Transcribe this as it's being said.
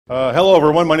Hello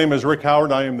everyone, my name is Rick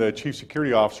Howard. I am the Chief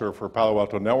Security Officer for Palo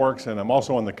Alto Networks, and I'm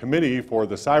also on the committee for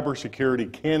the Cybersecurity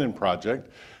Canon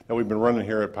project that we've been running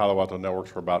here at Palo Alto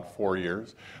Networks for about 4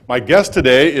 years. My guest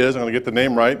today is, I'm going to get the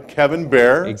name right, Kevin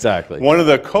Behr. Exactly. One of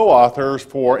the co-authors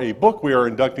for a book we are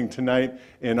inducting tonight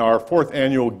in our 4th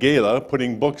annual gala,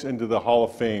 putting books into the Hall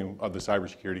of Fame of the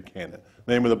Cybersecurity Canon.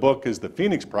 The name of the book is The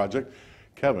Phoenix Project.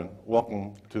 Kevin,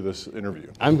 welcome to this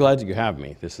interview. I'm glad you have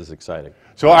me. This is exciting.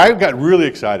 So I got really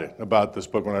excited about this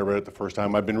book when I read it the first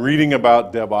time. I've been reading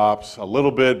about DevOps a little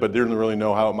bit, but didn't really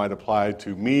know how it might apply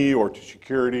to me or to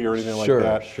security or anything like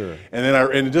that. Sure. And then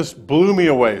and it just blew me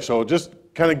away. So just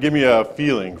kind of give me a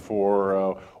feeling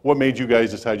for what made you guys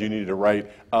decide you needed to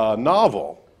write a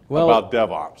novel about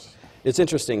DevOps. It's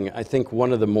interesting. I think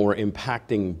one of the more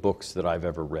impacting books that I've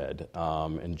ever read,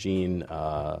 and Gene,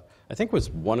 I think was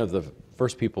one of the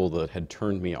first people that had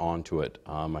turned me on to it.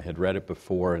 I had read it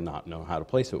before and not know how to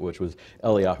place it, which was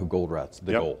Eliyahu Goldratt's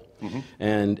The Goal. Mm-hmm.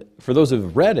 And for those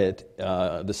who've read it,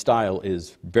 the style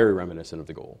is very reminiscent of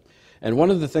The Goal. And one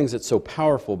of the things that's so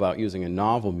powerful about using a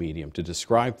novel medium to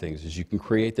describe things is you can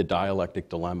create the dialectic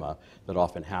dilemma that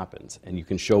often happens, and you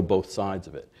can show both sides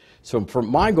of it. So for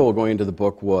my goal going into the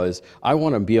book was I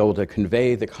want to be able to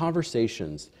convey the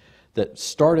conversations that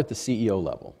start at the CEO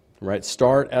level, right?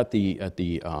 Start at the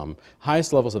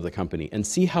highest levels of the company and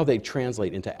see how they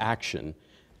translate into action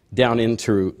down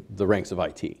into the ranks of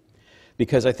IT.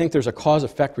 Because I think there's a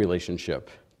cause-effect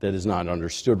relationship that is not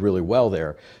understood really well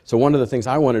there. So one of the things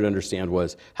I wanted to understand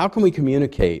was, how can we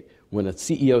communicate when a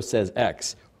CEO says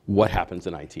X, what happens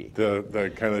in IT?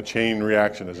 The kind of chain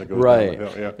reaction as it goes down the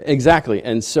hill. Yeah. Exactly.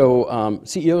 And so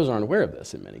CEOs aren't aware of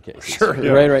this in many cases. Sure,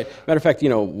 yeah. Right. Matter of fact,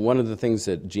 one of the things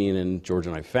that Gene and George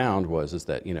and I found is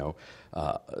that,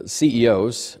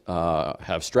 CEOs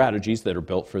have strategies that are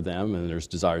built for them, and there's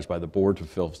desires by the board to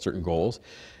fulfill certain goals.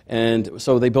 And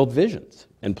so they build visions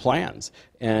and plans.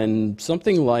 And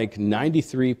something like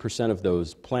 93% of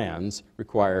those plans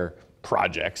require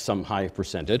projects, some high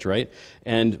percentage, right?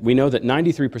 And we know that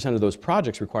 93% of those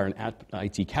projects require an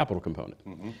IT capital component.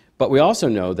 Mm-hmm. But we also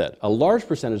know that a large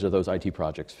percentage of those IT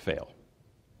projects fail.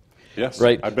 Yes,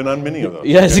 right? I've been on many of those.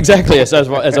 Yes, exactly, as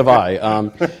have I.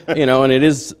 And it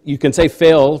is, you can say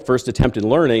fail, first attempt in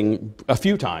learning, a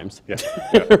few times. Yeah.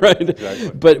 Right?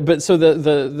 Exactly. But so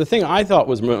the thing I thought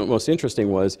was most interesting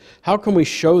was, how can we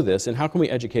show this and how can we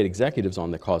educate executives on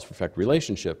the cause-effect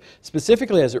relationship,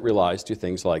 specifically as it relates to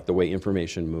things like the way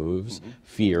information moves, mm-hmm.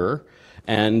 fear,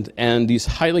 and these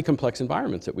highly complex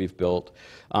environments that we've built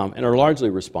and are largely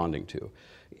responding to.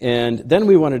 And then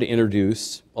we wanted to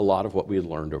introduce a lot of what we had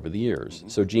learned over the years. Mm-hmm.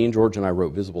 So Gene, George, and I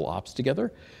wrote Visible Ops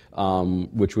together,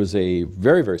 which was a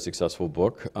very, very successful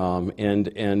book.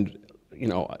 Literally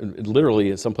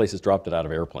in some places dropped it out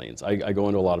of airplanes. I go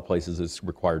into a lot of places as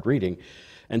required reading.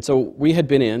 And so we had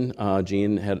been in,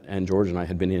 Gene and George and I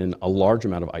had been in a large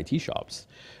amount of IT shops,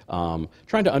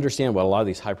 trying to understand what a lot of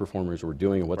these high performers were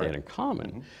doing and what they had in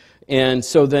common. Mm-hmm. And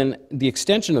so then the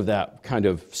extension of that kind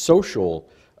of social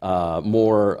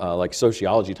more like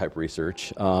sociology type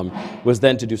research was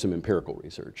then to do some empirical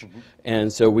research. Mm-hmm.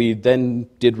 And so we then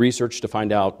did research to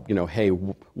find out, hey,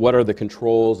 what are the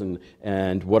controls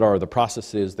and what are the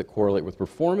processes that correlate with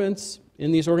performance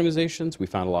in these organizations. We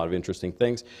found a lot of interesting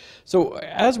things. So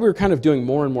as we were kind of doing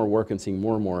more and more work and seeing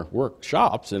more and more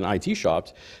workshops and IT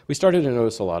shops, we started to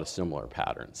notice a lot of similar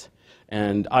patterns.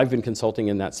 And I've been consulting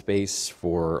in that space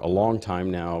for a long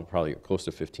time now, probably close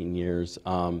to 15 years.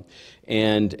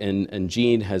 And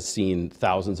Gene has seen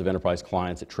thousands of enterprise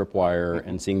clients at Tripwire mm-hmm.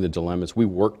 and seeing the dilemmas. We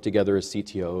worked together as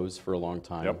CTOs for a long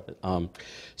time. Yep.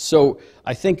 So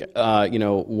I think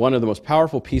one of the most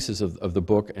powerful pieces of the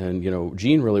book, and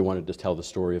Gene really wanted to tell the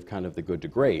story of kind of the good to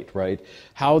great, right?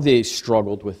 How they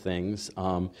struggled with things.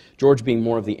 George being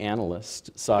more of the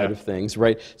analyst side of things,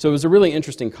 right? So it was a really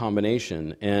interesting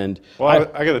combination. And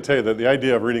well, I got to tell you that the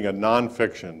idea of reading a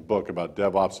nonfiction book about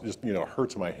DevOps just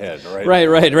hurts my head, right?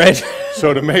 Right.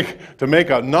 So to make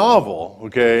a novel,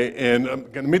 okay, and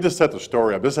let me just set the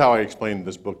story up. This is how I explained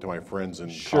this book to my friends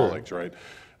and colleagues, right?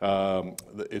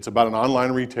 It's about an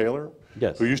online retailer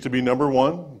who used to be number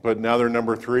one, but now they're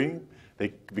number three.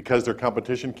 Because their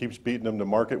competition keeps beating them to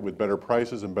market with better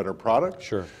prices and better products.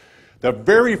 Sure. The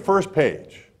very first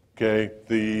page, Okay,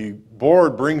 the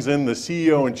board brings in the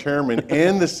CEO and chairman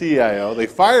and the CIO. They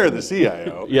fire the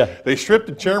CIO. Yeah. They strip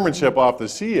the chairmanship off the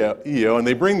CEO, and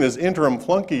they bring this interim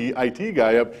flunky IT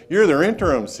guy up. You're their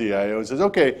interim CIO. And says,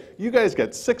 okay, you guys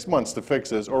got 6 months to fix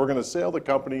this, or we're going to sell the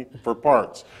company for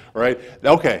parts. Right?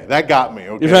 Okay, that got me.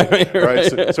 Okay,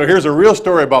 right. So here's a real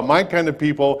story about my kind of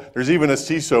people. There's even a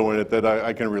CISO in it that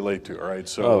I can relate to. All right.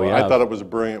 So I thought it was a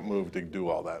brilliant move to do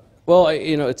all that. Well,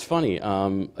 it's funny.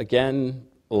 Again,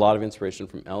 a lot of inspiration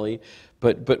from Ellie,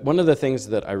 but one of the things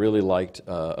that I really liked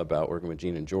about working with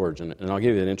Gene and George, and I'll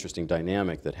give you an interesting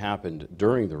dynamic that happened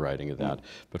during the writing of that,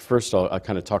 but first I'll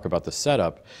kind of talk about the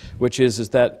setup, which is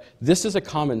that this is a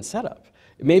common setup.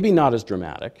 Maybe not as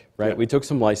dramatic, right? Yeah. We took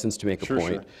some license to make a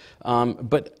point,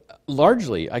 but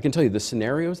largely, I can tell you the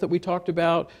scenarios that we talked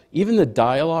about, even the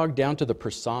dialogue down to the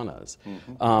personas,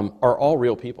 are all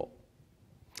real people.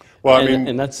 Well,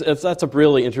 and that's a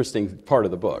really interesting part of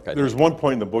the book. There's one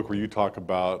point in the book where you talk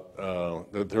about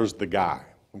there's the guy.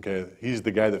 Okay, he's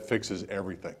the guy that fixes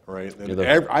everything, right? And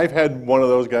I've had one of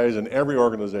those guys in every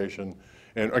organization,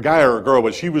 and a guy or a girl,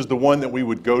 but she was the one that we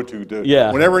would go to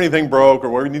whenever anything broke or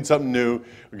where we need something new.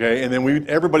 Okay, and then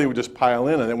everybody would just pile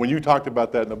in. And then when you talked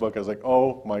about that in the book, I was like,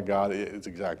 oh my God, it's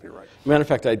exactly right. Matter of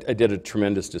fact, I did a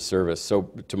tremendous disservice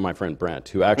to my friend Brent,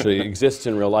 who actually exists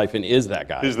in real life and is that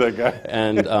guy. Is that guy?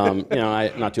 And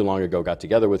I not too long ago got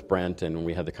together with Brent and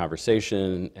we had the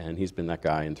conversation, and he's been that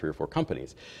guy in 3 or 4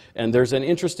 companies. And there's an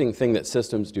interesting thing that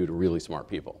systems do to really smart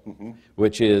people,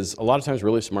 which is a lot of times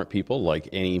really smart people, like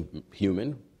any human,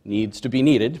 needs to be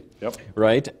needed,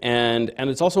 right? And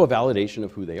it's also a validation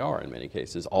of who they are in many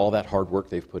cases, all that hard work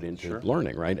they've put into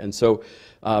learning, right? And so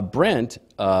Brent,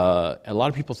 a lot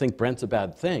of people think Brent's a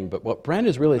bad thing, but what Brent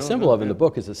is really a symbol of in the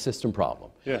book is a system problem.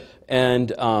 Yeah.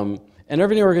 And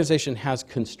every organization has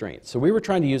constraints. So we were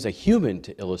trying to use a human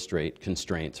to illustrate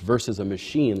constraints versus a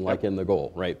machine like in the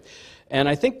goal, right? And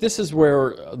I think this is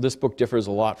where this book differs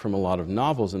a lot from a lot of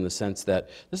novels in the sense that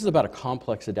this is about a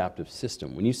complex adaptive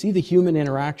system. When you see the human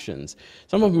interactions,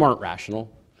 some of them aren't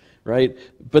rational, right?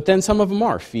 But then some of them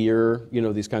are fear,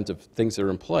 these kinds of things that are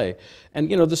in play. And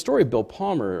the story of Bill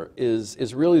Palmer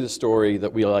is really the story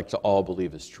that we like to all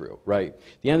believe is true, right?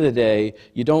 At the end of the day,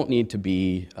 you don't need to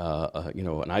be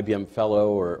an IBM fellow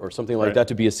or something like that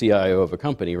to be a CIO of a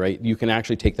company, right? You can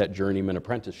actually take that journeyman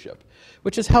apprenticeship,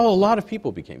 which is how a lot of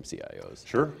people became CIOs.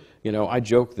 Sure. I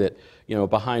joke that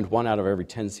behind 1 out of every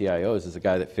 10 CIOs is a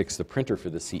guy that fixed the printer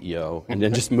for the CEO and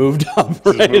then just moved up,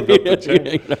 right? Moved up the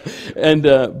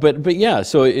chain. But yeah,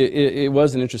 so it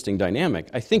was an interesting dynamic.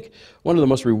 I think one of the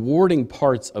most rewarding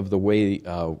parts of the way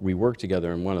we worked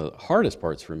together, and one of the hardest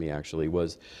parts for me actually,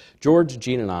 was George,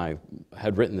 Gene, and I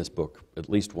had written this book at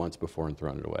least once before and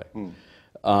thrown it away.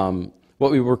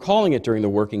 What we were calling it during the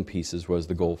working pieces was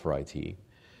the goal for IT.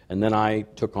 And then I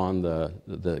took on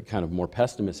the kind of more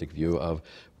pessimistic view of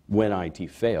when IT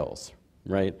fails,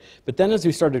 right? But then as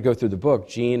we started to go through the book,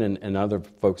 Gene and other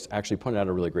folks actually pointed out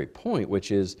a really great point, which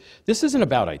is this isn't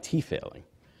about IT failing.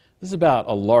 This is about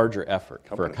a larger effort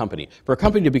for a company. For a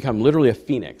company to become literally a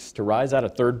phoenix, to rise out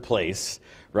of 3rd place,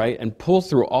 right, and pull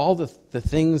through all the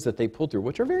things that they pulled through,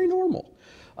 which are very normal.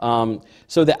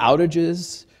 So the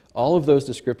outages, all of those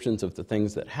descriptions of the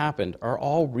things that happened are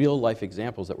all real-life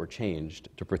examples that were changed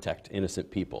to protect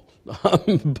innocent people.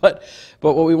 But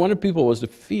what we wanted people was to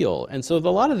feel. And so a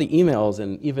lot of the emails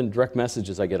and even direct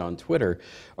messages I get on Twitter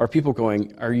are people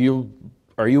going, are you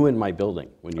in my building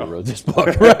when you wrote this book,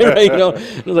 right? I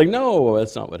was like, no,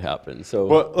 that's not what happened. So,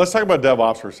 well, let's talk about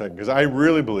DevOps for a second, because I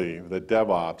really believe that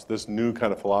DevOps, this new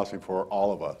kind of philosophy for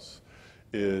all of us,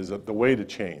 is the way to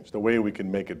change, the way we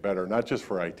can make it better, not just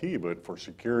for IT, but for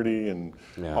security and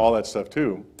all that stuff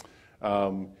too.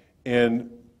 And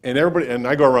everybody, and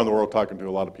I go around the world talking to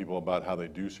a lot of people about how they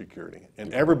do security,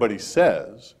 and everybody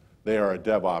says they are a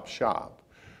DevOps shop.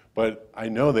 But I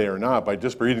know they are not. By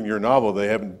just reading your novel, they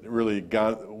haven't really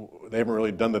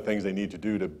done the things they need to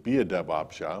do to be a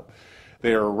DevOps shop.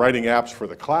 They are writing apps for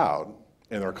the cloud,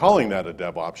 and they're calling that a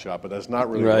DevOps shop, but that's not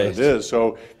really what it is.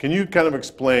 So can you kind of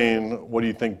explain what do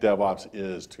you think DevOps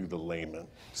is to the layman,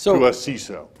 to a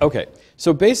CISO? Okay,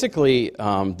 so basically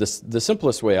the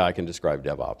simplest way I can describe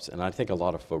DevOps, and I think a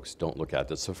lot of folks don't look at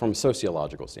this, so from a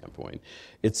sociological standpoint,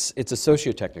 it's a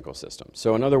socio-technical system.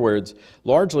 So in other words,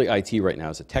 largely IT right now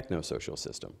is a techno-social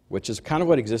system, which is kind of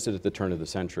what existed at the turn of the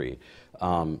century,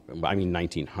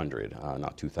 1900,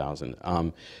 not 2000,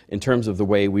 in terms of the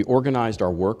way we organized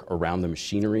our work around the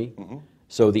machinery.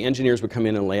 So the engineers would come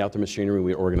in and lay out the machinery,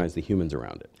 we organize the humans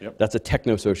around it. That's a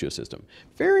techno-socio system.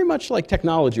 Very much like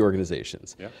technology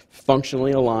organizations,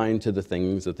 functionally aligned to the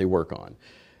things that they work on.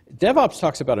 DevOps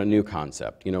talks about a new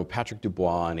concept. You know, Patrick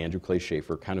Dubois and Andrew Clay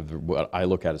Schaefer, kind of what I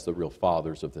look at as the real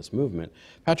fathers of this movement.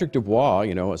 Patrick Dubois,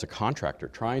 you know, as a contractor,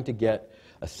 trying to get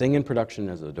a thing in production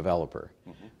as a developer,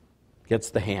 gets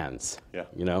the hands. Yeah.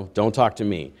 You know, don't talk to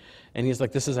me. And he's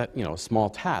like, this is a, you know, a small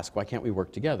task. Why can't we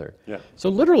work together? Yeah. So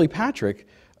literally, Patrick,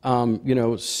 you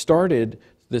know, started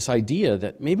this idea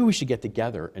that maybe we should get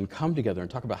together and come together and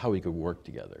talk about how we could work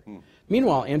together.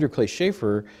 Meanwhile, Andrew Clay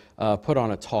Schaefer put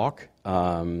on a talk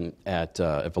at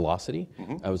Velocity.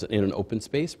 I was in an open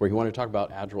space where he wanted to talk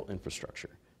about Agile infrastructure.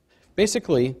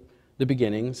 Basically, the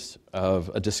beginnings of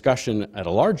a discussion at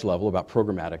a large level about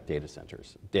programmatic data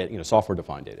centers, you know,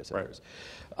 software-defined data centers.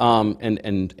 Right.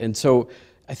 And so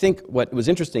I think what was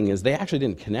interesting is they actually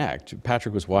didn't connect.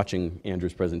 Patrick was watching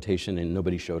Andrew's presentation and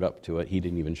nobody showed up to it. He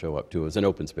didn't even show up to it. It was an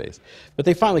open space. But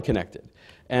they finally connected.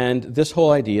 And this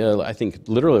whole idea, I think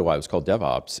literally why it was called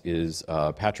DevOps, is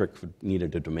Patrick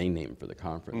needed a domain name for the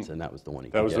conference, and that was the one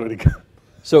he got. That was what he got.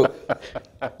 So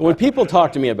when people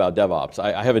talk to me about DevOps,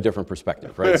 I have a different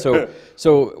perspective, right?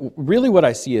 So really what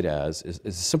I see it as is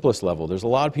the simplest level. There's a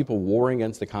lot of people warring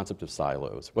against the concept of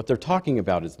silos. What they're talking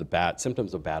about is the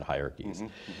symptoms of bad hierarchies.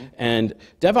 And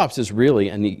DevOps is really,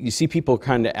 and you see people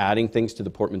kind of adding things to the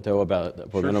portmanteau about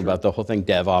the whole thing,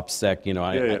 DevOps, Sec, you know,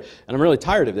 and I'm really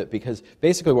tired of it because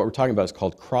basically what we're talking about is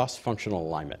called cross-functional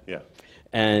alignment. Yeah.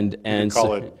 And you can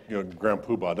call it, you know, Grand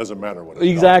Poobah. It doesn't matter what it's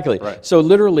exactly. called. Right. So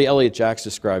literally, Elliot Jacks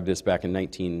described this back in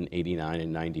 1989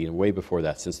 and 90, and way before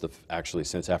that, since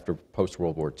after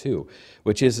post-World War II,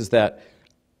 which is that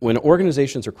when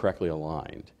organizations are correctly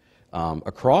aligned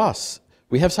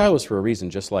we have silos for a reason,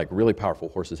 just like really powerful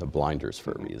horses have blinders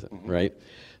for a reason, right?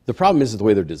 The problem is the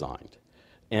way they're designed,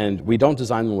 and we don't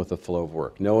design them with a flow of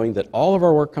work, knowing that all of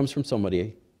our work comes from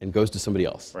somebody and goes to somebody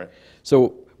else. Right.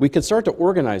 So we can start to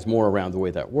organize more around the way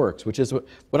that works, which is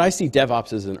what I see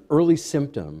DevOps as an early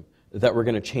symptom that we're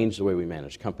going to change the way we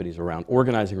manage companies around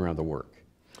organizing around the work.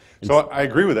 So I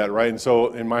agree with that, right? And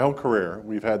so in my whole career,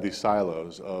 we've had these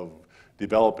silos of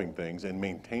developing things and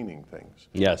maintaining things.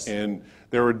 Yes. And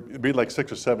there would be like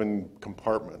 6 or 7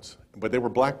 compartments, but they were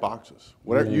black boxes.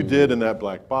 Whatever you did in that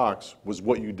black box was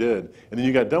what you did, and then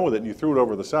you got done with it and you threw it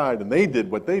over the side, and they did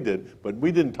what they did, but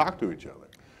we didn't talk to each other.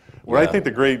 What I think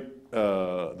the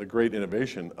great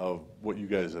innovation of what you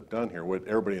guys have done here, what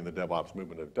everybody in the DevOps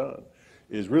movement have done,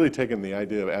 is really taking the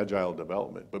idea of agile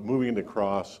development, but moving it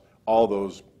across all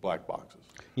those black boxes.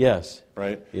 Yes.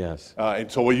 Right? Yes. And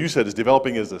so what you said is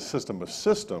developing as a system of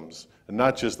systems, and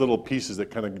not just little pieces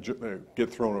that kind of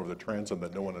get thrown over the transom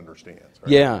that no one understands.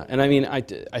 Right? Yeah, and I mean, I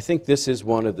think this is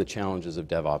one of the challenges of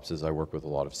DevOps as I work with a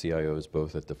lot of CIOs,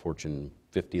 both at the Fortune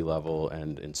 50 level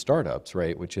and in startups,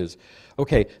 right? Which is,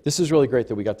 okay, this is really great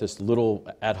that we got this little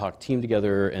ad hoc team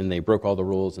together and they broke all the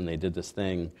rules and they did this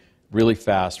thing really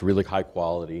fast, really high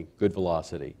quality, good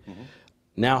velocity.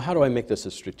 Now, how do I make this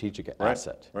a strategic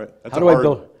asset? Right. That's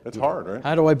hard, right?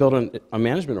 How do I build a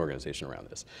management organization around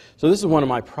this? So this is one of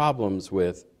my problems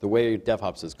with the way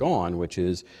DevOps has gone, which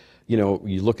is, you know,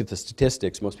 you look at the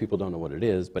statistics, most people don't know what it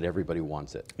is, but everybody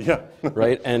wants it. Yeah.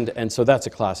 Right? And so that's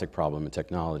a classic problem in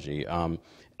technology.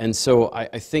 And so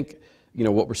I think, you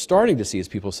know, what we're starting to see is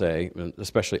people say,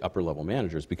 especially upper level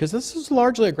managers, because this is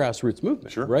largely a grassroots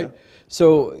movement, right? Yeah.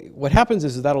 So what happens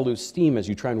is that'll lose steam as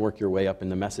you try and work your way up,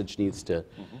 and the message needs to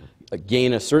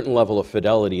gain a certain level of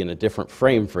fidelity in a different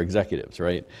frame for executives,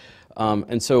 right?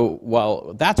 And so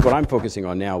while that's what I'm focusing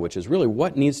on now, which is really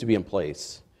what needs to be in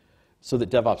place so that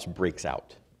DevOps breaks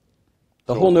out.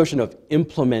 The whole notion of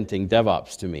implementing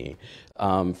DevOps to me,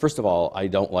 first of all, I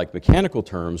don't like mechanical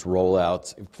terms,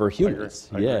 rollouts for humans.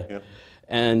 I agree. Yeah.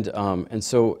 And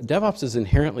so DevOps is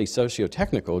inherently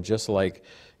socio-technical, just like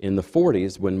in the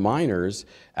 40s when miners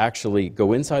actually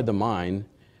go inside the mine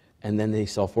and then they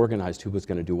self-organized who was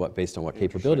going to do what based on what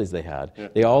capabilities they had. Yeah.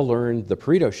 They all learned the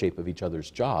Pareto shape of each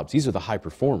other's jobs. These are the high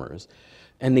performers.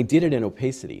 And they did it in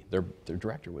opacity. Their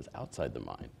director was outside the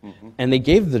mine. And they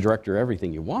gave the director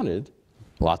everything you wanted.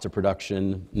 Lots of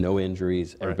production, no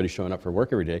injuries, everybody showing up for work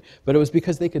every day. But it was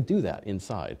because they could do that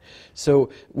inside.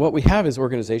 So what we have is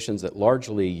organizations that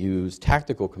largely use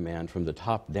tactical command from the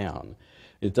top down.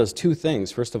 It does 2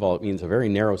 things. First of all, it means a very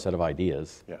narrow set of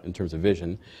ideas in terms of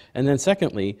vision. And then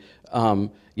secondly,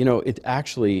 you know,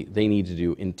 they need to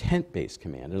do intent-based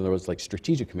command. In other words, like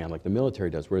strategic command, like the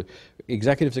military does, where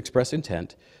executives express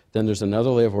intent. Then there's another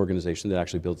layer of organization that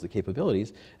actually builds the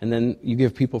capabilities. And then you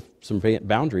give people some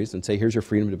boundaries and say, here's your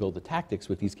freedom to build the tactics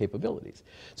with these capabilities.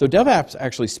 So DevOps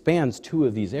actually spans 2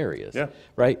 of these areas,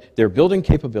 right? They're building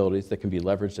capabilities that can be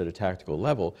leveraged at a tactical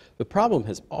level. The problem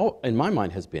in my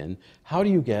mind has been, how do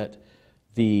you get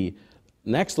the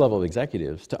next level of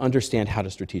executives to understand how to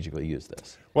strategically use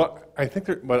this. Well, I think,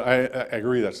 but I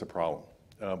agree that's the problem.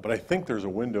 But I think there's a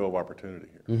window of opportunity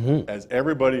here. As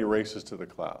everybody races to the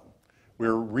cloud,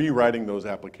 we're rewriting those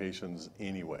applications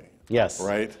anyway. Yes.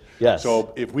 Right? Yes.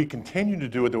 So if we continue to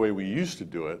do it the way we used to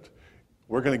do it,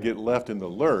 we're going to get left in the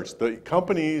lurch. The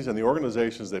companies and the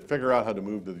organizations that figure out how to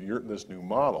move to this new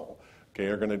model, okay,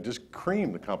 are going to just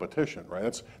cream the competition,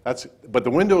 right? But the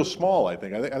window's small, I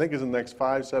think. I think it's in the next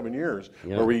 5-7 years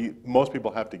where most people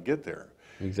have to get there.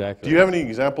 Exactly. Do you have any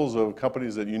examples of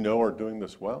companies that you know are doing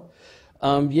this well?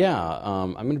 I'm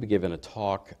going to be giving a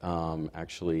talk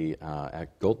actually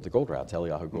at the Goldratt's,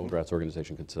 Eliyahu Goldratt's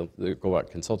organization, Goldratt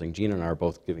Consulting. Gene and I are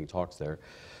both giving talks there.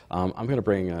 I'm going to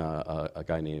bring a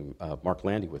guy named Mark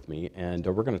Landy with me, and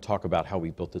we're going to talk about how we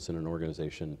built this in an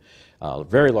organization, a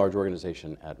very large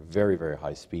organization at very, very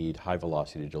high speed, high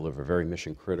velocity to deliver a very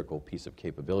mission critical piece of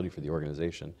capability for the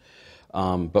organization.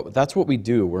 But that's what we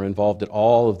do. We're involved at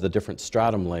all of the different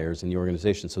stratum layers in the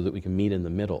organization so that we can meet in the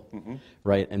middle,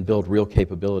 right, and build real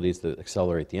capabilities that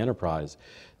accelerate the enterprise.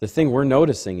 The thing we're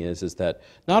noticing is that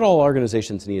not all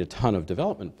organizations need a ton of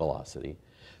development velocity.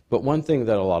 But one thing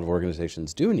that a lot of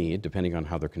organizations do need, depending on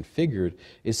how they're configured,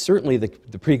 is certainly the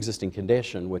pre-existing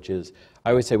condition, which is,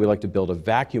 I always say we like to build a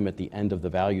vacuum at the end of the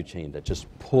value chain that just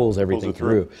pulls everything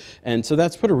through. And so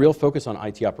that's put a real focus on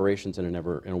IT operations in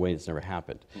a way that's never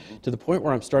happened. To the point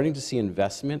where I'm starting to see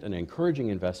investment and encouraging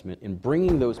investment in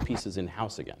bringing those pieces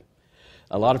in-house again.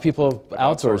 A lot of people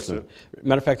outsource them.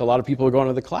 Matter of fact, a lot of people are going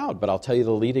to the cloud, but I'll tell you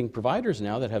the leading providers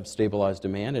now that have stabilized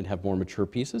demand and have more mature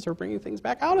pieces are bringing things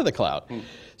back out of the cloud.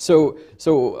 So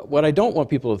what I don't want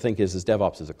people to think is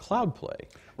DevOps is a cloud play.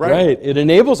 Right. It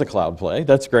enables a cloud play,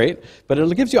 that's great, but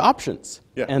it gives you options.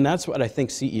 Yeah. And that's what I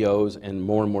think CEOs and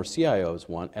more CIOs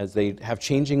want as they have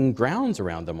changing grounds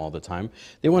around them all the time.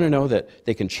 They want to know that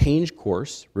they can change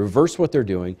course, reverse what they're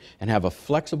doing, and have a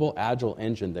flexible, agile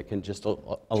engine that can just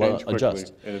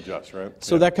adjust. And adjust, right?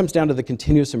 So that comes down to the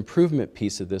continuous improvement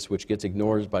piece of this, which gets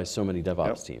ignored by so many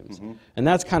DevOps teams. And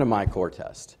that's kind of my core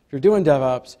test. If you're doing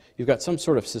DevOps, you've got some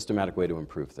sort of systematic way to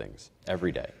improve things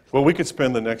every day. Well, we could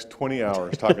spend the next 20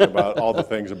 hours talking about all the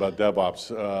things about DevOps.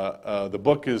 The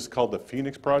book is called The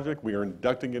Phoenix Project. We are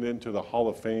inducting it into the Hall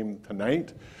of Fame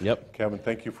tonight. Yep. Kevin,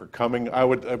 thank you for coming.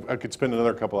 I could spend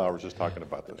another couple hours just talking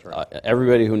about this, right?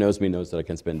 Everybody who knows me knows that I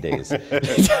can spend days.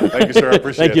 Thank you, sir. I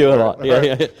appreciate it. Thank you a lot.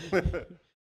 Yeah.